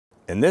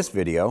In this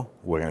video,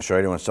 we're going to show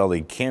you to install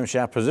the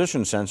camshaft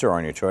position sensor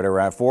on your Toyota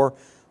RAV4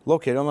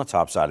 located on the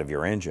top side of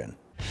your engine.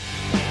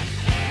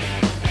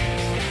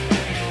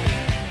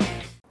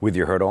 With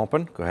your hood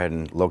open, go ahead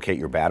and locate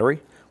your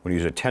battery. We're going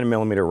to use a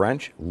 10mm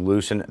wrench,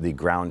 loosen the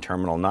ground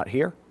terminal nut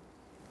here.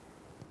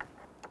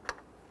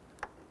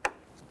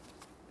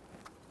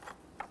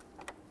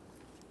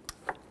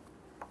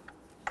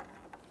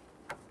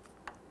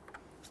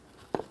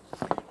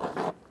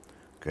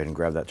 Go ahead and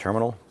grab that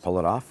terminal, pull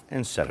it off,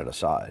 and set it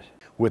aside.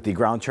 With the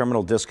ground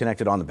terminal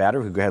disconnected on the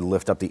battery, we go ahead and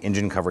lift up the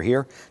engine cover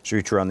here,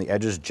 reach around the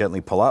edges,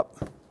 gently pull up.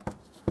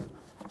 Go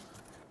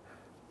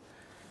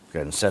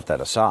ahead and set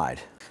that aside.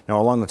 Now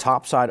along the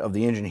top side of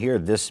the engine here,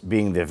 this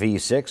being the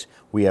V6,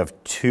 we have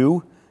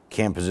two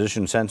cam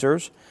position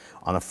sensors.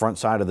 On the front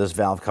side of this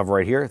valve cover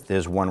right here,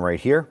 there's one right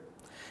here.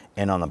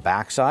 And on the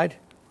back side,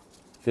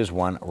 there's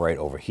one right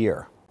over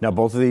here. Now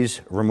both of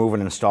these remove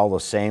and install the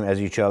same as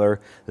each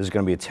other. This is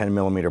going to be a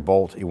 10mm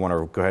bolt. You want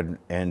to go ahead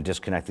and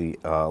disconnect the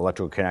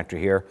electrical connector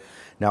here.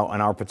 Now in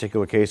our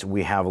particular case,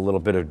 we have a little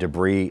bit of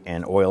debris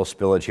and oil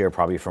spillage here,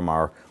 probably from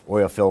our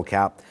oil fill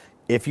cap.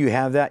 If you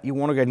have that, you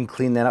want to go ahead and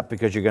clean that up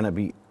because you're going to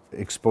be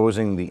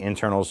exposing the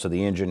internals to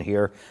the engine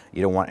here.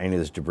 You don't want any of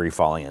this debris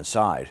falling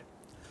inside.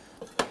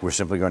 We're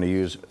simply going to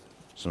use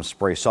some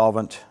spray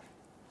solvent.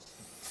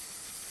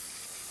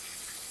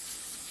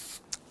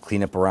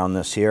 Clean up around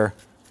this here.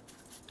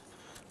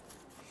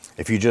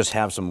 If you just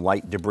have some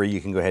light debris,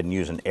 you can go ahead and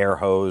use an air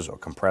hose or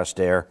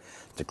compressed air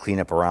to clean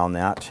up around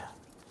that.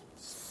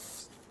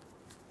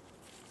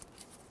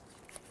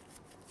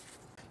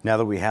 Now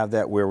that we have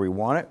that where we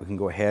want it, we can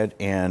go ahead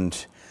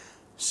and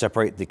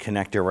separate the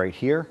connector right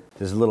here.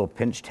 There's a little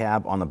pinch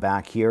tab on the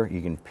back here.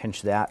 You can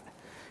pinch that.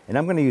 And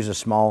I'm going to use a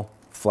small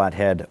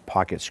flathead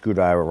pocket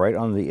screwdriver right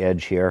on the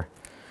edge here.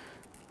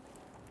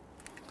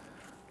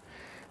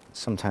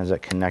 Sometimes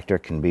that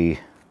connector can be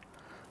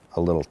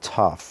a little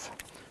tough.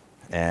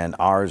 And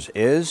ours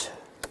is.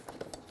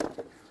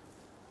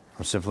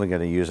 I'm simply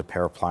going to use a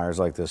pair of pliers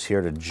like this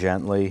here to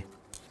gently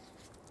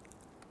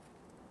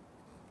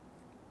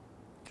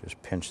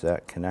just pinch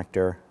that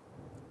connector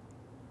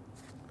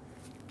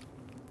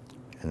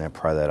and then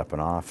pry that up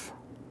and off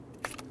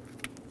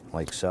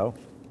like so.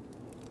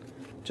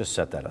 Just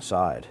set that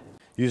aside.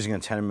 Using a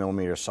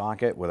 10mm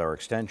socket with our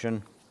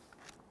extension,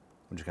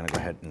 I'm just going to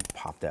go ahead and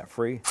pop that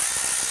free.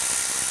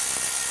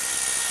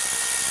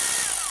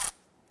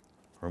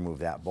 Remove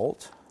that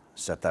bolt,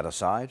 set that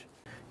aside.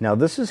 Now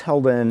this is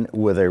held in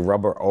with a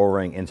rubber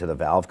O-ring into the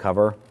valve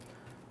cover.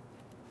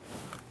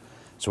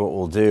 So what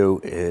we'll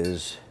do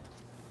is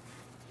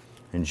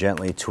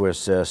gently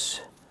twist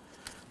this.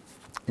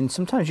 And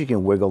sometimes you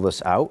can wiggle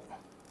this out.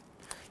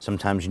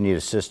 Sometimes you need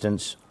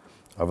assistance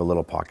of a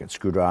little pocket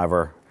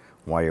screwdriver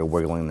while you're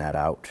wiggling that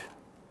out.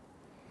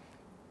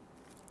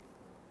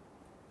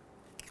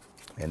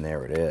 And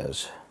there it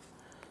is.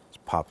 Let's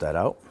pop that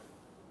out.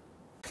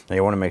 Now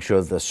you want to make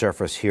sure that the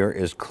surface here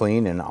is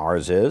clean, and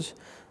ours is.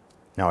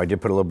 Now I did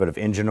put a little bit of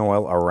engine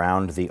oil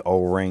around the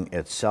O-ring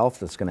itself.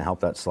 That's going to help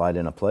that slide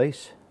into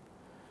place.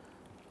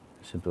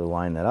 Simply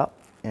line that up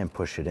and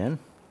push it in.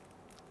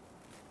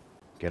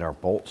 Get our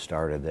bolt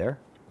started there.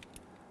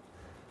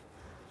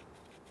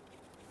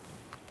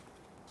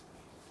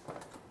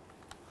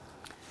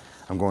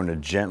 I'm going to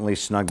gently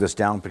snug this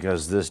down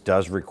because this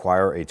does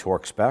require a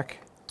torque spec.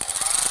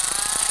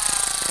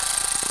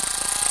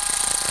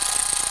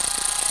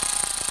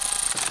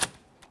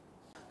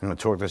 I'm going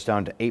to torque this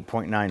down to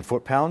 8.9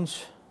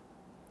 foot-pounds.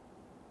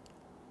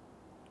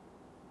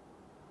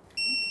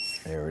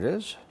 There it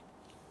is.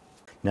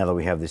 Now that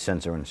we have the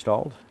sensor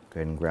installed, go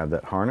ahead and grab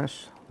that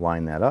harness,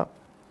 line that up,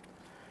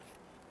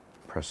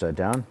 press that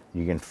down.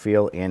 You can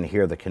feel and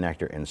hear the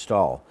connector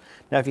install.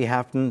 Now if you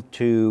happen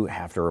to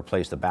have to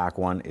replace the back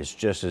one, it's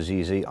just as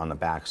easy on the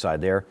back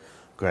side there.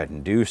 Go ahead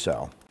and do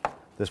so. At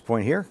this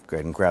point here, go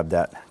ahead and grab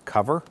that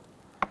cover,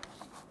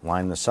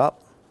 line this up.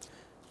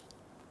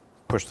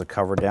 Push the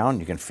cover down,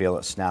 you can feel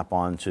it snap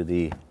onto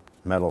the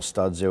metal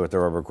studs there with the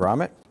rubber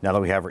grommet. Now that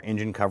we have our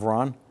engine cover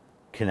on,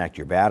 connect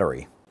your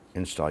battery.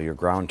 Install your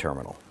ground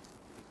terminal.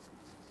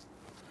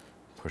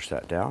 Push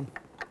that down.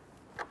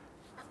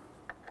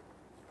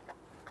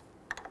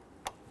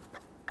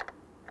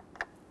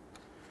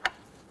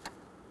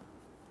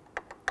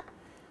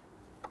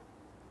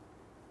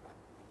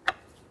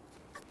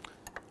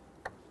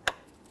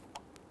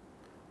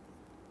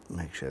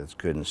 Make sure it's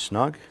good and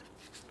snug.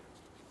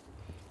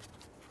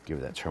 Give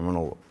that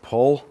terminal a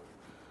pull.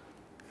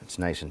 It's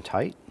nice and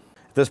tight.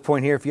 At this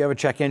point here, if you have a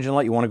check engine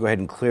light, you want to go ahead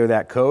and clear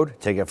that code,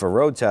 take it for a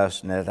road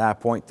test, and at that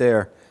point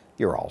there,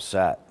 you're all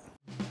set.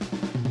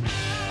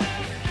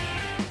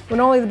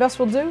 When only the best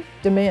will do,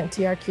 demand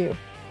TRQ.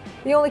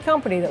 The only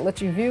company that lets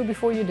you view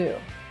before you do.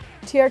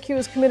 TRQ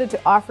is committed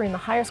to offering the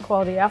highest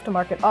quality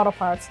aftermarket auto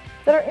parts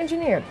that are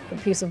engineered for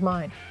peace of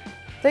mind.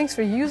 Thanks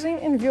for using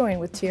and viewing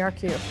with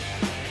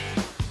TRQ.